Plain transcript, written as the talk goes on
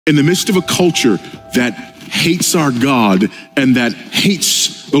In the midst of a culture that hates our God and that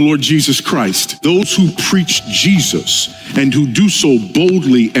hates the Lord Jesus Christ, those who preach Jesus and who do so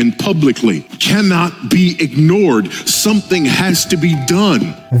boldly and publicly cannot be ignored. Something has to be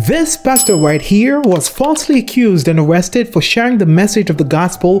done. This pastor right here was falsely accused and arrested for sharing the message of the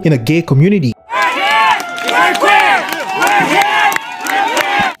gospel in a gay community.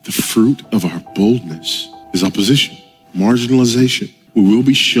 The fruit of our boldness is opposition, marginalization. We will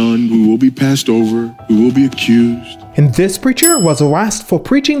be shunned, we will be passed over, we will be accused. And this preacher was arrested for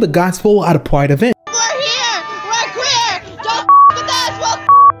preaching the gospel at a pride event. We're here! We're queer! Don't with us!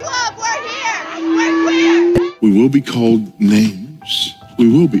 We'll up! We're here! We're queer! We will be called names. We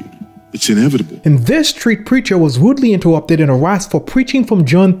will be. It's inevitable. And this street preacher was rudely interrupted and harassed for preaching from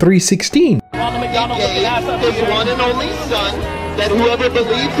John 3:16. His one and only Son, that whoever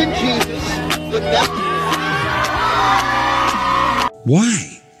believes in Jesus would never...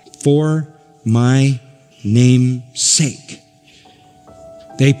 Why? For my name's sake.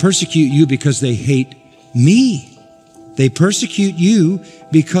 They persecute you because they hate me. They persecute you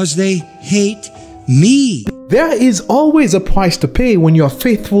because they hate me. There is always a price to pay when you are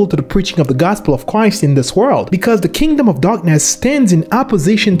faithful to the preaching of the gospel of Christ in this world, because the kingdom of darkness stands in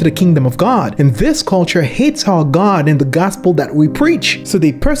opposition to the kingdom of God, and this culture hates our God and the gospel that we preach. So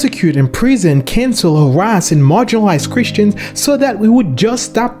they persecute, imprison, cancel, harass, and marginalize Christians so that we would just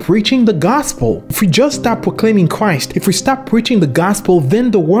stop preaching the gospel. If we just stop proclaiming Christ, if we stop preaching the gospel,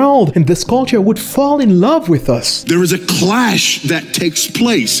 then the world and this culture would fall in love with us. There is a clash that takes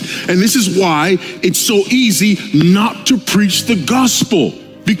place, and this is why it's so easy not to preach the gospel,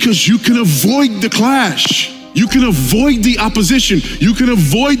 because you can avoid the clash. You can avoid the opposition. You can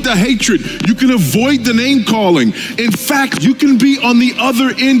avoid the hatred. You can avoid the name calling. In fact, you can be on the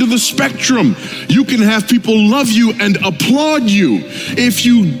other end of the spectrum. You can have people love you and applaud you if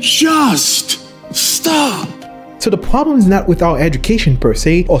you just stop. So the problem is not with our education per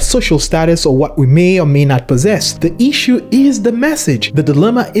se, or social status, or what we may or may not possess. The issue is the message. The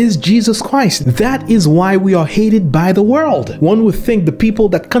dilemma is Jesus Christ. That is why we are hated by the world. One would think the people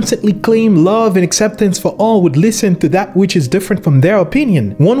that constantly claim love and acceptance for all would listen to that which is different from their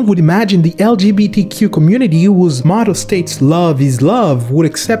opinion. One would imagine the LGBTQ community, whose motto states love is love, would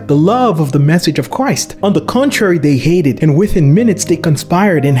accept the love of the message of Christ. On the contrary, they hate it, and within minutes they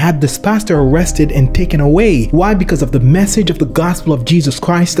conspired and had this pastor arrested and taken away. Why? Because of the message of the gospel of Jesus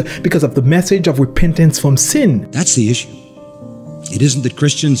Christ, because of the message of repentance from sin. That's the issue. It isn't that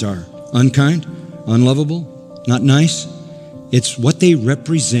Christians are unkind, unlovable, not nice. It's what they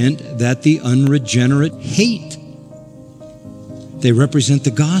represent that the unregenerate hate. They represent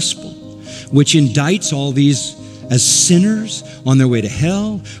the gospel, which indicts all these as sinners on their way to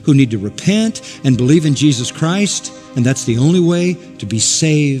hell, who need to repent and believe in Jesus Christ, and that's the only way to be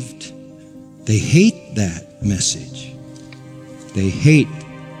saved. They hate that message. They hate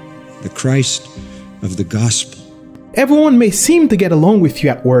the Christ of the gospel. Everyone may seem to get along with you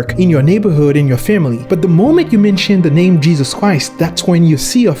at work, in your neighborhood, in your family, but the moment you mention the name Jesus Christ, that's when you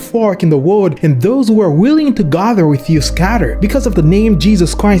see a fork in the road, and those who are willing to gather with you scatter. Because of the name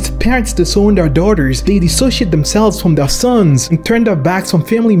Jesus Christ, parents disown their daughters, they dissociate themselves from their sons, and turn their backs on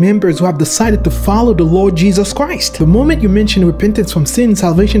family members who have decided to follow the Lord Jesus Christ. The moment you mention repentance from sin,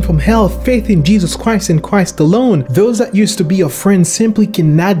 salvation from hell, faith in Jesus Christ and Christ alone, those that used to be your friends simply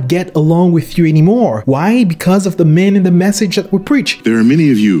cannot get along with you anymore. Why? Because of the in the message that we preach. There are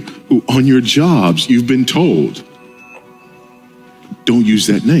many of you who on your jobs you've been told, don't use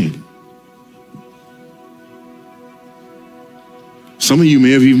that name. Some of you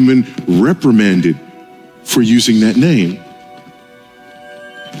may have even been reprimanded for using that name.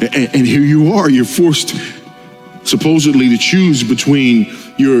 And here you are, you're forced supposedly to choose between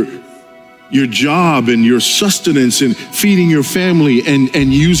your job and your sustenance and feeding your family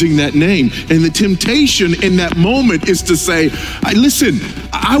and using that name. And the temptation in that moment is to say, listen,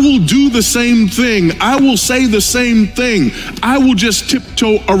 I will do the same thing. I will say the same thing. I will just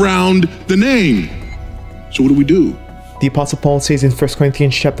tiptoe around the name. So what do we do? The Apostle Paul says in 1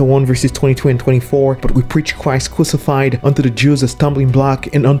 Corinthians chapter 1 verses 22 and 24, "But we preach Christ crucified, unto the Jews a stumbling block,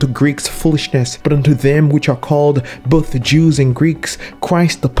 and unto Greeks foolishness, but unto them which are called, both the Jews and Greeks,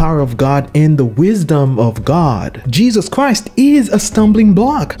 Christ the power of God and the wisdom of God." Jesus Christ is a stumbling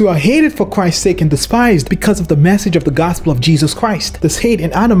block. You are hated for Christ's sake and despised because of the message of the gospel of Jesus Christ. This hate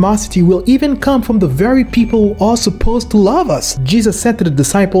and animosity will even come from the very people who are supposed to love us. Jesus said to the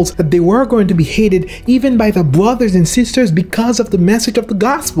disciples that they were going to be hated even by their brothers and sisters because of the message of the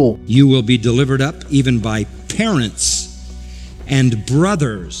gospel. You will be delivered up even by parents and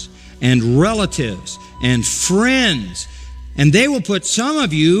brothers and relatives and friends And they will put some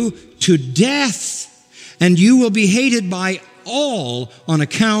of you to death, and you will be hated by all on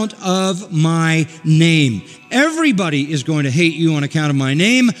account of my name. Everybody is going to hate you on account of my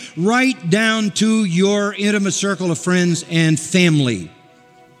name, right down to your intimate circle of friends and family.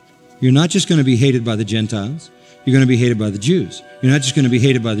 You're not just going to be hated by the Gentiles. You're going to be hated by the Jews. You're not just going to be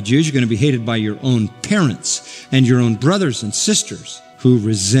hated by the Jews. You're going to be hated by your own parents and your own brothers and sisters who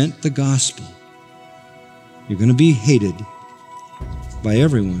resent the gospel. You're going to be hated by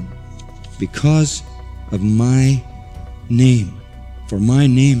everyone because of my name, for my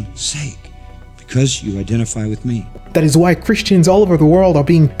name's sake, because you identify with me. That is why Christians all over the world are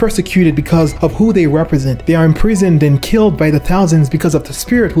being persecuted because of who they represent. They are imprisoned and killed by the thousands because of the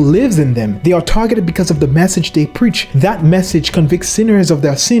Spirit who lives in them. They are targeted because of the message they preach. That message convicts sinners of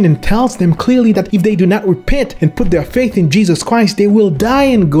their sin and tells them clearly that if they do not repent and put their faith in Jesus Christ, they will die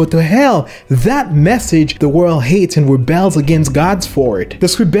and go to hell. That message the world hates and rebels against God for it.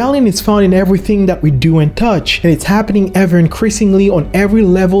 This rebellion is found in everything that we do and touch, and it's happening ever increasingly on every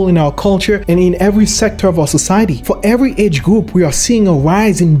level in our culture and in every sector of our society. For every age group, we are seeing a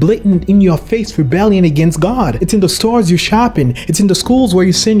rise in blatant, in-your-face rebellion against God. It's in the stores you shop in. It's in the schools where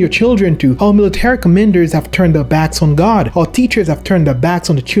you send your children to. Our military commanders have turned their backs on God. Our teachers have turned their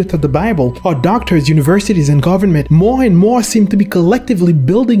backs on the truth of the Bible. Our doctors, universities, and government more and more seem to be collectively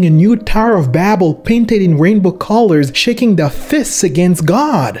building a new Tower of Babel painted in rainbow colors, shaking their fists against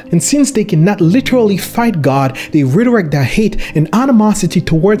God. And since they cannot literally fight God, they redirect their hate and animosity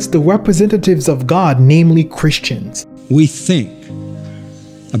towards the representatives of God, namely Christians. We think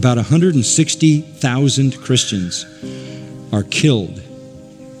about 160,000 Christians are killed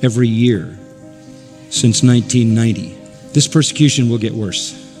every year since 1990. This persecution will get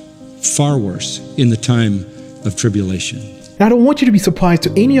worse, far worse, in the time of tribulation. Now, I don't want you to be surprised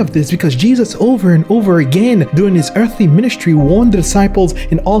to any of this, because Jesus over and over again during his earthly ministry warned the disciples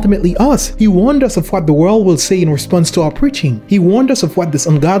and ultimately us. He warned us of what the world will say in response to our preaching. He warned us of what this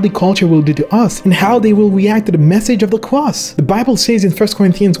ungodly culture will do to us and how they will react to the message of the cross. The Bible says in 1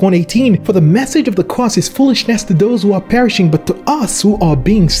 Corinthians 1:18, "For the message of the cross is foolishness to those who are perishing, but to us who are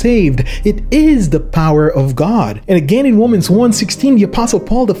being saved, it is the power of God." And again in Romans 1:16, the Apostle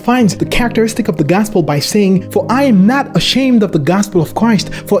Paul defines the characteristic of the gospel by saying, "For I am not ashamed of the gospel of Christ,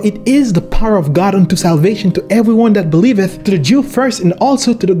 for it is the power of God unto salvation to everyone that believeth, to the Jew first and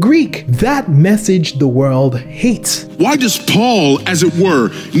also to the Greek." That message the world hates. Why does Paul, as it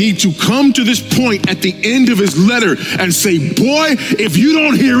were, need to come to this point at the end of his letter and say, boy, if you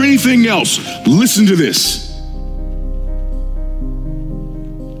don't hear anything else, listen to this?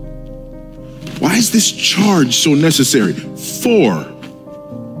 Why is this charge so necessary? For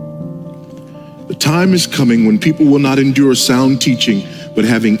the time is coming when people will not endure sound teaching, but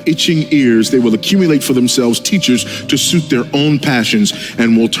having itching ears, they will accumulate for themselves teachers to suit their own passions,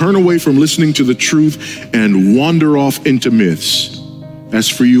 and will turn away from listening to the truth and wander off into myths. As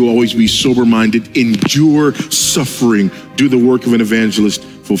for you, always be sober-minded, endure suffering, do the work of an evangelist,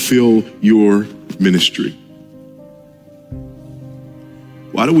 fulfill your ministry.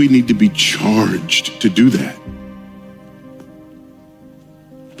 Why do we need to be charged to do that?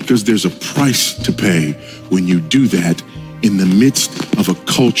 Because there's a price to pay when you do that in the midst of a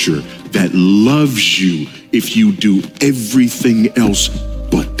culture that loves you if you do everything else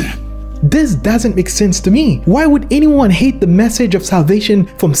but that. This doesn't make sense to me. Why would anyone hate the message of salvation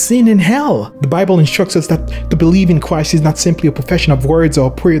from sin and hell? The Bible instructs us that to believe in Christ is not simply a profession of words or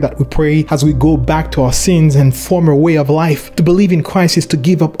a prayer that we pray as we go back to our sins and former way of life. To believe in Christ is to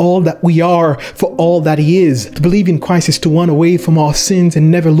give up all that we are for all that he is. To believe in Christ is to run away from our sins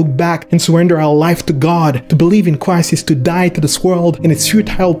and never look back and surrender our life to God. To believe in Christ is to die to this world and its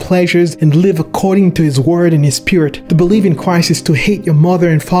futile pleasures and live according to his word and his spirit. To believe in Christ is to hate your mother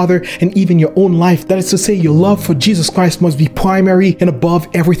and father and even your own life. That is to say, your love for Jesus Christ must be primary and above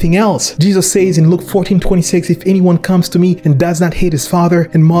everything else. Jesus says in Luke 14:26, "If anyone comes to me and does not hate his father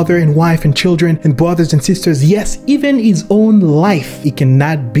and mother and wife and children and brothers and sisters, yes, even his own life, he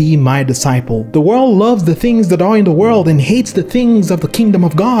cannot be my disciple." The world loves the things that are in the world and hates the things of the kingdom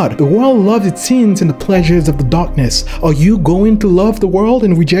of God. The world loves its sins and the pleasures of the darkness. Are you going to love the world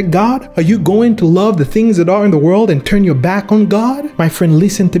and reject God? Are you going to love the things that are in the world and turn your back on God? My friend,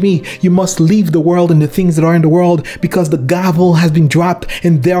 listen to me. You You must leave the world and the things that are in the world, because the gavel has been dropped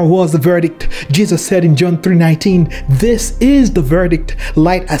and there was the verdict. Jesus said in John 3:19, this is the verdict.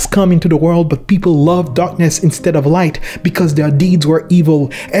 Light has come into the world, but people love darkness instead of light because their deeds were evil.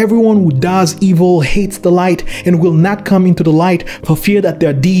 Everyone who does evil hates the light and will not come into the light for fear that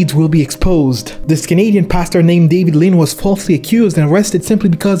their deeds will be exposed. This Canadian pastor named David Lynn was falsely accused and arrested simply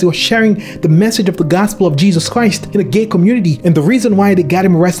because he was sharing the message of the gospel of Jesus Christ in a gay community. And the reason why they got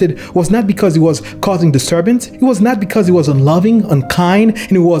him arrested was not because he was causing disturbance. It was not because he was unloving, unkind,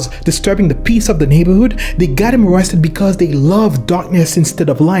 and he was disturbing the peace of the neighborhood. They got him arrested because they loved darkness instead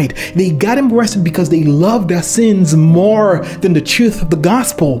of light. They got him arrested because they loved their sins more than the truth of the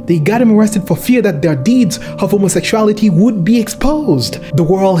gospel. They got him arrested for fear that their deeds of homosexuality would be exposed. The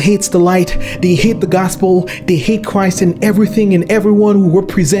world hates the light. They hate the gospel. They hate Christ and everything and everyone who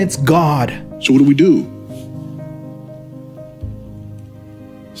represents God. So what do?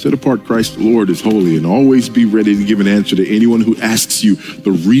 Set apart Christ the Lord as holy, and always be ready to give an answer to anyone who asks you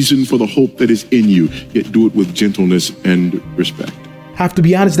the reason for the hope that is in you, yet do it with gentleness and respect. I have to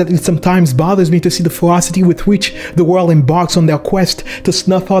be honest that it sometimes bothers me to see the ferocity with which the world embarks on their quest to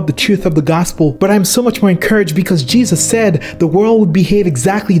snuff out the truth of the gospel. But I'm so much more encouraged because Jesus said the world would behave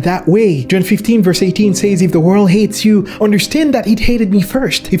exactly that way. John 15 verse 18 says, if the world hates you, understand that it hated me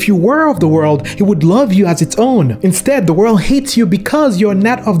first. If you were of the world, it would love you as its own. Instead, the world hates you because you're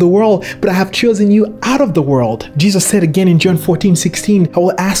not of the world, but I have chosen you out of the world. Jesus said again in John 14:16, I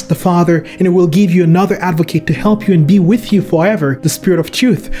will ask the Father, and it will give you another advocate to help you and be with you forever, the Spirit of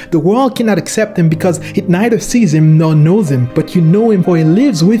truth. The world cannot accept him because it neither sees him nor knows him, but you know him, for he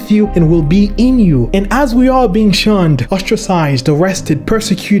lives with you and will be in you. And as we are being shunned, ostracized, arrested,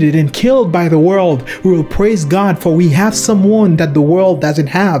 persecuted, and killed by the world, we will praise God, for we have someone that the world doesn't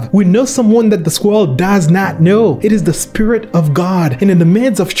have. We know someone that this world does not know. It is the Spirit of God. And in the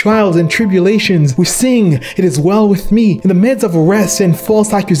midst of trials and tribulations, we sing, it is well with me. In the midst of arrests and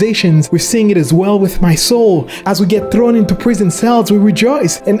false accusations, we sing, it is well with my soul. As we get thrown into prison cells, we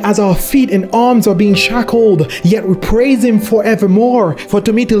rejoice. And as our feet and arms are being shackled, yet we praise him forevermore. For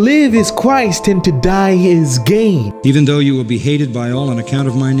to me to live is Christ, and to die is gain. Even though you will be hated by all on account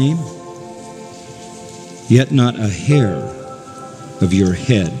of my name, yet not a hair of your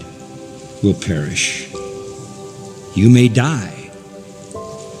head will perish. You may die,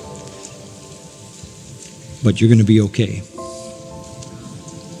 but you're going to be okay.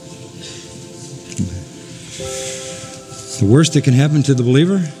 The worst that can happen to the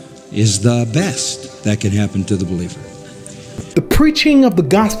believer is the best that can happen to the believer. The preaching of the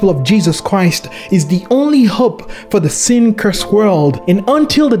gospel of Jesus Christ is the only hope for the sin-cursed world. And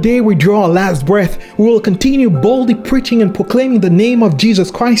until the day we draw our last breath, we will continue boldly preaching and proclaiming the name of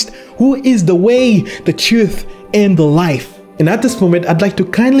Jesus Christ, who is the way, the truth, and the life. And at this moment, I'd like to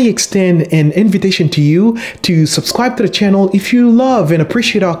kindly extend an invitation to you to subscribe to the channel if you love and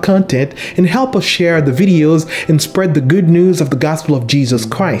appreciate our content, and help us share the videos and spread the good news of the gospel of Jesus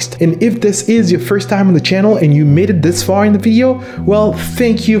Christ. And if this is your first time on the channel and you made it this far in the video, well,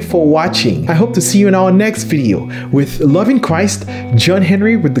 thank you for watching. I hope to see you in our next video with Loving Christ, John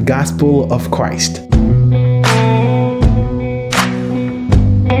Henry with the Gospel of Christ.